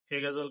Hey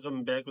guys,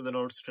 welcome back with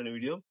another study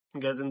video.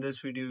 Guys, in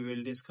this video, we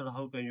will discuss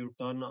how can you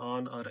turn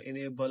on or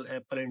enable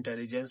Apple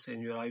Intelligence in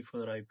your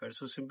iPhone or iPad.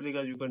 So simply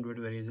guys, you can do it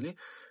very easily.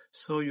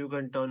 So you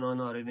can turn on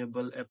or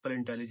enable Apple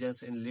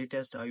Intelligence in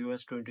latest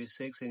iOS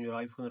 26 in your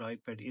iPhone or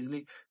iPad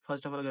easily.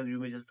 First of all, guys, you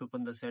may just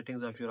open the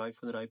settings of your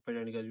iPhone or iPad,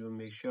 and guys, you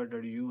make sure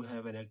that you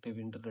have an active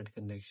internet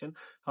connection.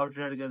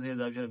 After that, guys, here's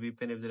the option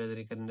VPN. If there is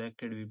any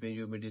connected VPN,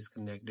 you may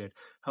disconnect it.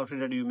 After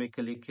that, you may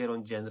click here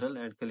on general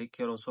and click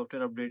here on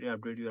software update and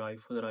update your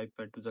iPhone or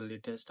iPad to the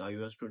latest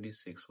iOS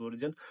 26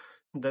 version.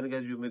 Then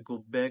guys, you may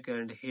go back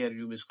and here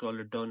you may scroll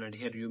it down, and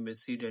here you may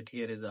see that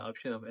here is the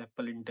option of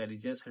Apple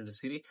Intelligence and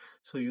Siri.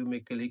 So you may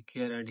click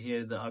here, and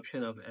here is the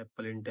option of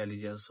Apple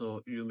Intelligence.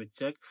 So you may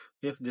check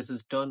if this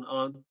is turn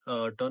on,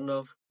 turn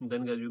off.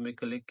 Then guys, you may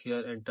click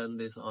here and turn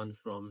this on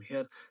from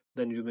here.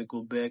 Then you may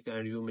go back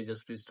and you may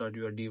just restart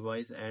your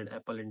device, and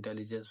Apple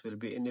Intelligence will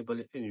be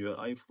enabled in your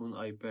iPhone,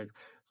 iPad,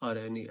 or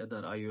any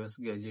other iOS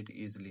gadget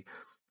easily.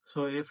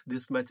 So if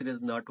this method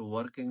is not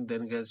working,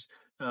 then guys,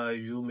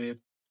 you may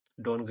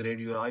downgrade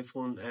your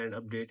iPhone and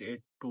update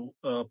it to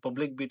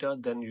public beta.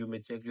 Then you may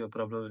check your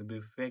problem will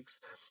be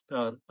fixed.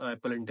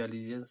 Apple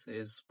Intelligence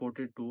is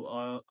ported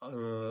to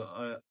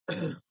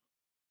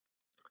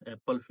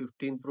Apple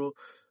 15 Pro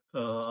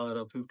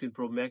or 15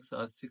 Pro Max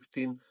or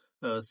 16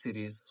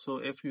 series. So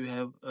if you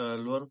have a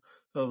lower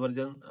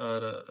version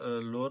or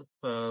lower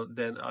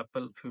than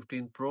Apple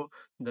 15 Pro,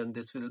 then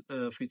this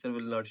will feature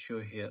will not show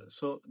here.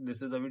 So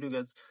this is the video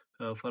guys.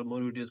 For more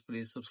videos,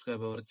 please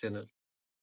subscribe our channel.